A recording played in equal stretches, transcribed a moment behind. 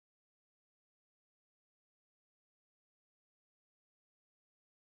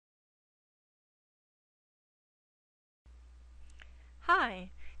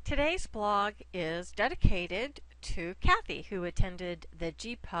Hi, today's blog is dedicated to Kathy, who attended the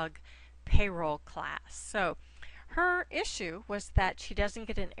GPUG Payroll class. So her issue was that she doesn't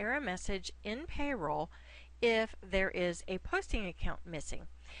get an error message in Payroll if there is a posting account missing.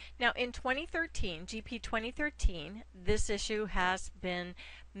 Now in 2013, GP 2013, this issue has been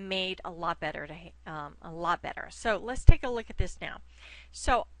made a lot better. So let's take a look at this now.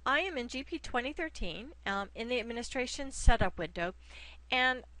 So I am in GP 2013 in the administration setup window,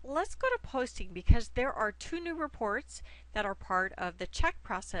 and let's go to posting because there are two new reports that are part of the check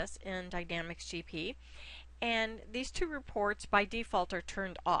process in Dynamics GP, and these two reports by default are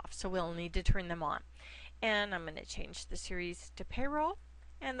turned off, so we'll need to turn them on. And I'm going to change the series to payroll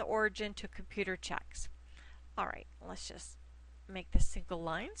and the origin to computer checks. Alright, let's just make this single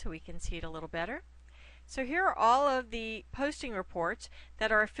line so we can see it a little better. So here are all of the posting reports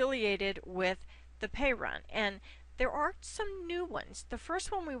that are affiliated with the pay run, and there are some new ones. The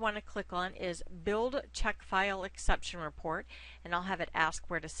first one we want to click on is Build Check File Exception Report, and I'll have it ask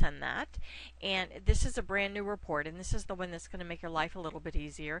where to send that. And this is a brand new report, and this is the one that's going to make your life a little bit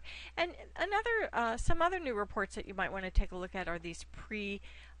easier. And some other new reports that you might want to take a look at are these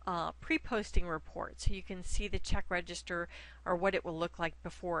pre-posting reports, so you can see the check register or what it will look like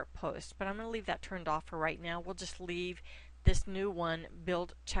before it posts. But I'm going to leave that turned off for right now. We'll just leave this new one,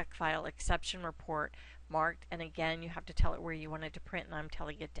 Build Check File Exception Report, marked, and again you have to tell it where you want it to print, and I'm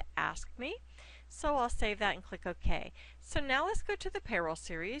telling it to ask me. So I'll save that and click OK. So now let's go to the payroll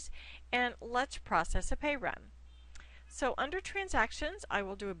series and let's process a pay run. So under transactions I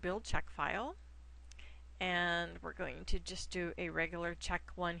will do a build check file, and we're going to just do a regular check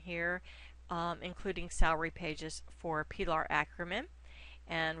one here, including salary pages for Pilar Ackerman,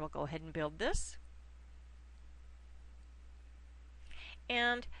 and we'll go ahead and build this.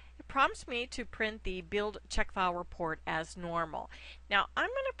 And it prompts me to print the build check file report as normal. Now I'm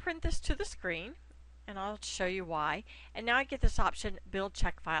going to print this to the screen, and I'll show you why. And now I get this option, build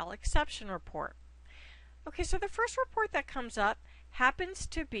check file exception report. Okay, so the first report that comes up happens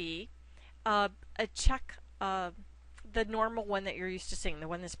to be a check, the normal one that you're used to seeing, the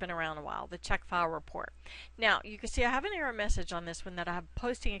one that's been around a while, the check file report. Now you can see I have an error message on this one that a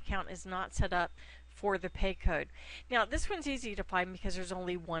posting account is not set up for the pay code. Now this one's easy to find because there's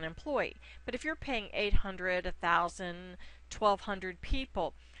only one employee, but if you're paying 800, 1,000, 1,200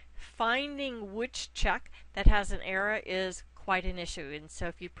 people, finding which check that has an error is quite an issue. And so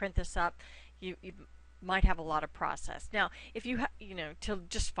if you print this up, you might have a lot of process. Now, if you to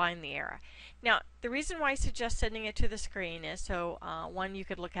just find the error. Now, the reason why I suggest sending it to the screen is so one, you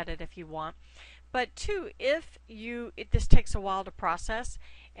could look at it if you want, but two, if this takes a while to process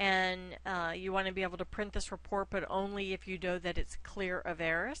and you want to be able to print this report, but only if you know that it's clear of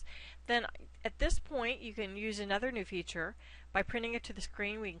errors, then at this point you can use another new feature. By printing it to the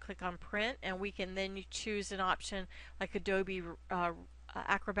screen, we can click on print, and we can then choose an option like Adobe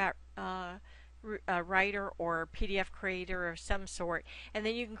Acrobat Writer or PDF Creator of some sort, and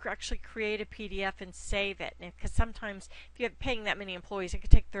then you can actually create a PDF and save it. Because sometimes if you're paying that many employees, it could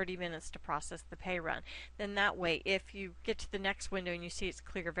take 30 minutes to process the pay run. Then that way, if you get to the next window and you see it's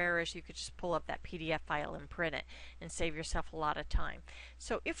clear of errors, you could just pull up that PDF file and print it and save yourself a lot of time.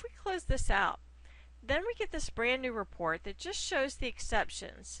 So if we close this out, then we get this brand new report that just shows the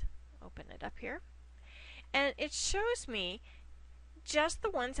exceptions. Open it up here, and it shows me just the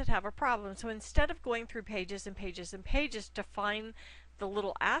ones that have a problem. So instead of going through pages and pages and pages to find the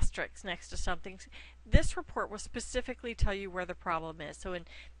little asterisks next to something, this report will specifically tell you where the problem is. So in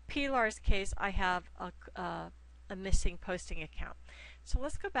Pilar's case, I have a missing posting account. So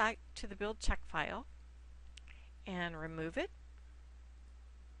let's go back to the build check file and remove it.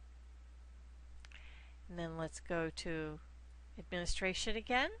 And then let's go to administration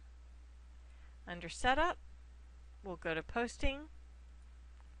again. Under setup, we'll go to posting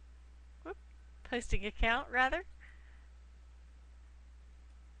account rather.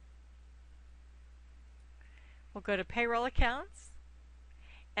 We'll go to payroll accounts,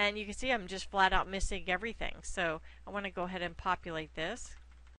 and you can see I'm just flat out missing everything. So I want to go ahead and populate this,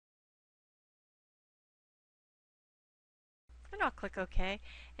 and I'll click OK.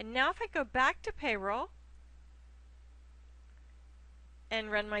 And now if I go back to payroll and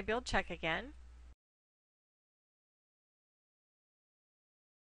run my build check again,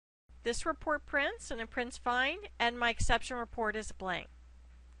 this report prints, and it prints fine, and my exception report is blank.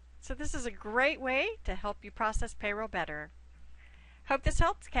 So this is a great way to help you process payroll better. Hope this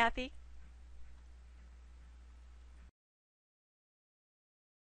helps, Kathy.